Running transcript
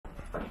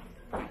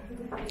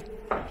Well,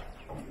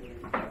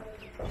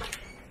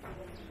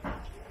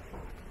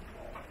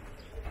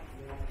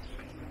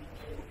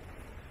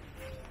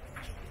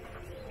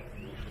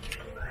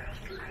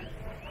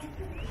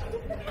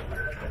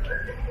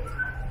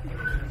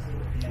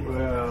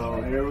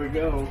 here we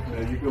go. Now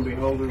you're going to be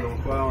holding those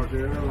flowers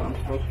here. I'm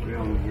supposed to be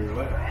on your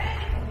left.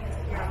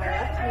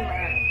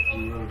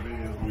 You're going to be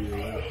on your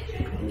left.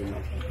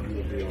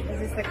 Is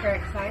this the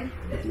correct side?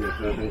 Yes,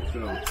 I think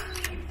so.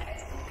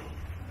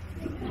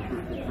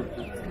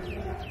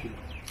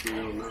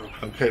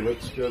 Okay,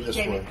 let's go this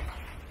way.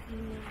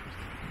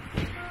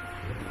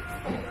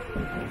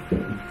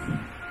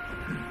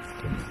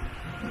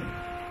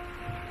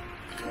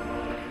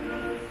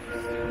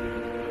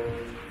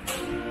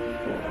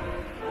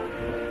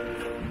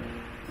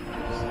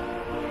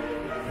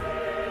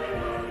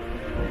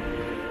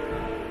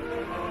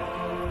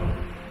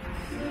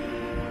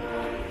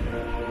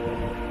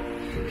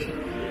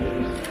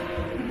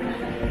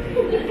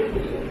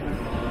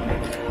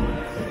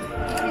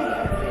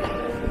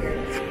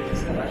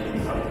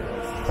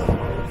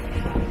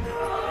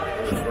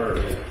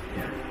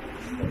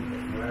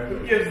 Who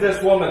gives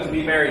this woman to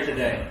be married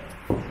today?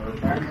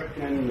 Rebecca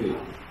and me.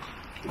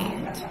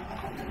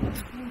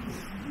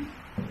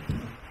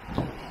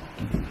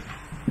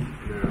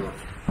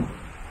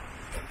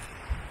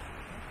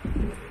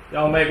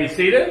 Y'all may be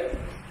seated.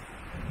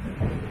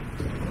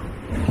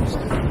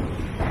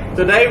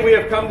 Today we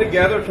have come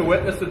together to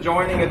witness the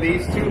joining of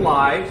these two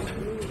lives.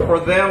 For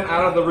them,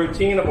 out of the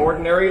routine of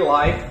ordinary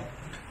life,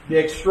 the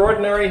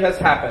extraordinary has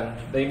happened.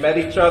 They met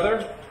each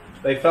other,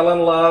 they fell in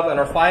love, and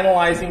are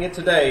finalizing it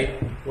today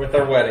with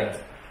their wedding.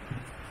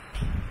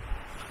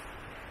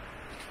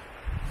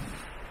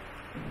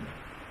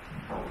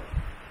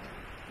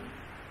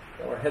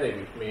 Y'all are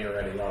hitting me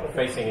already. Y'all are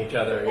facing each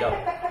other. Y'all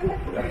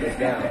got this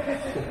down.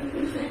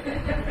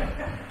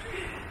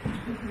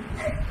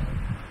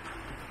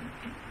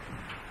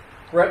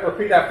 Brett,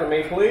 repeat after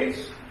me,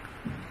 please.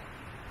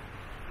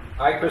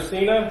 I,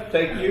 Christina,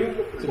 take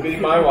you to be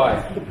my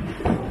wife.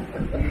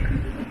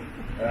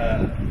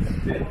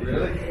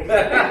 Really?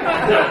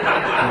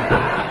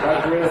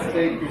 I'm going to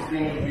take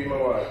Christina to be my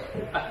wife.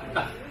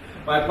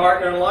 My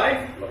partner in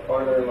life. My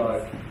partner in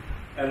life.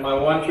 And my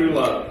one true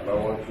love. My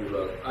one true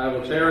love. I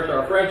will cherish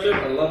our friendship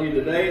and love you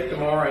today,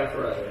 tomorrow, and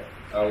forever.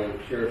 I will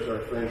cherish our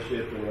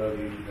friendship and love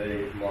you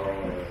today, tomorrow,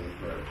 and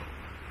forever.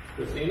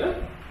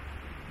 Christina?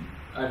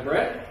 I'm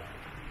Brett.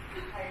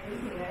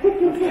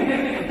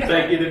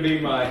 Take you to be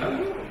my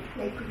husband.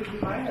 Take you to be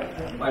my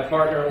husband. My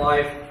partner in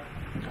life.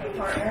 My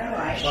partner in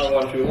life. My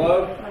one true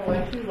love. My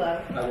one true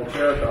love. I will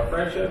cherish our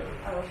friendship.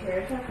 I will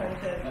cherish our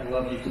friendship. And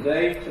love you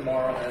today,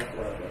 tomorrow, and I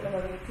forever.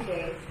 love you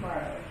today,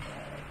 tomorrow, and forever.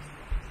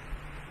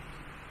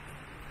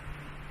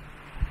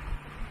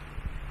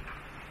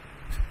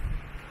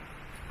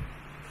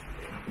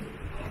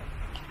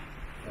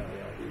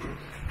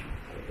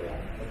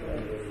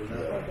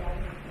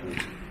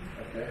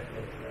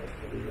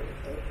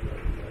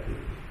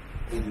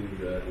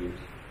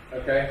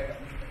 Okay.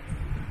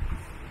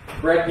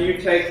 Brett, do you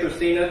take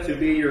Christina to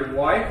be your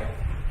wife?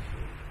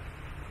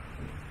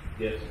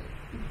 Yes.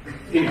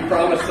 Do you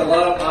promise to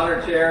love,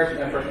 honor, cherish,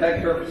 and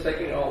protect her,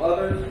 forsaking all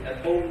others,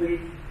 and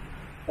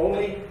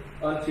only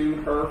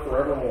unto her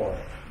forevermore?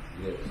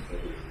 Yes, I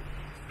do.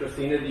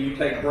 Christina, do you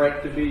take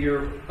Brett to be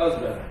your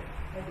husband?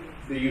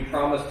 Do you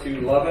promise to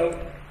love him,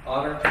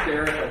 honor,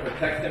 cherish, and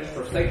protect him,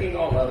 forsaking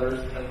all others,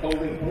 and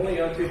holding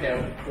only unto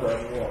him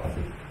forevermore?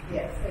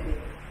 Yes, I do.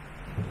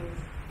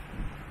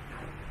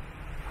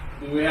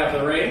 Do we have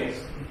the rings?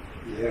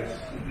 Yes.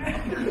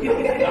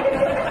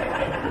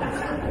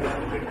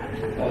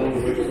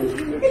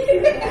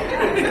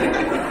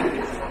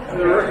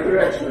 They're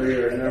extra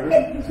here, never.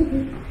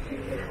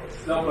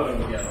 Don't put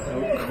them together.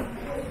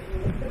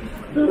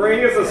 The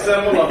ring is a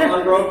symbol of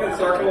unbroken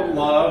circle of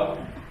love.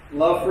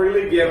 Love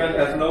freely given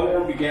has no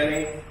more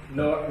beginning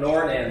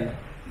nor an end.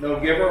 No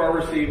giver or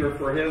receiver,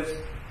 for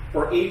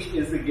each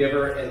is the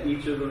giver and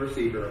each is the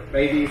receiver.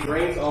 May these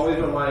rings always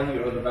remind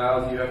you of the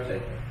vows you have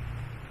taken.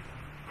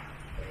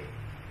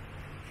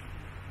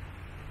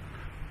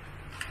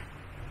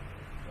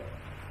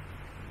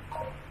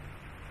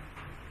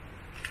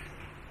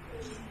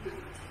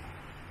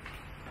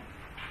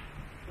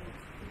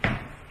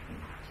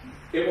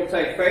 It will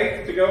take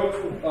faith to go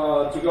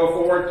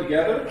forward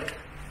together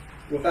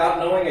without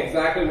knowing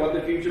exactly what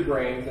the future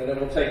brings, and it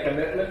will take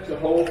commitment to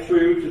hold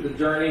true to the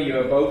journey you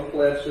have both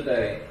pledged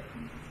today.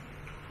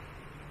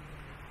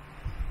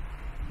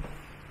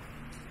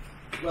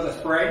 Let us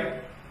pray.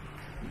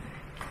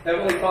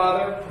 Heavenly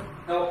Father,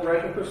 help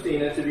Brett and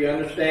Christina to be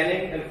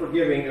understanding and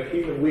forgiving of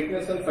human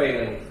weakness and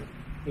failings.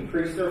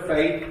 Increase their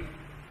faith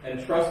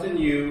and trust in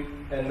you,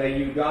 and may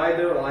you guide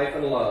their life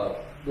in love.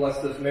 Bless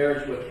this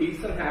marriage with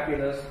peace and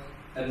happiness,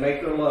 and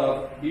make their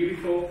love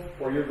beautiful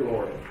for your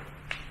glory.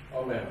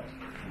 Amen.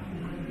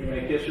 You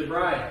may kiss your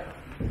bride.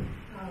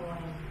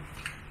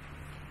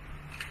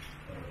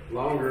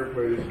 Longer,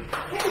 please.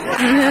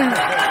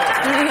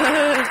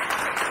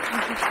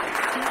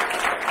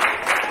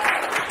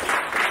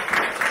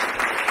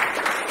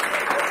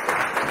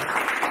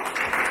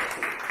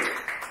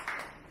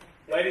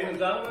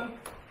 and gentlemen,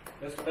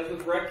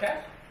 Mrs. Brett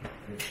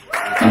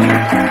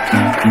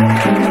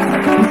Kastner.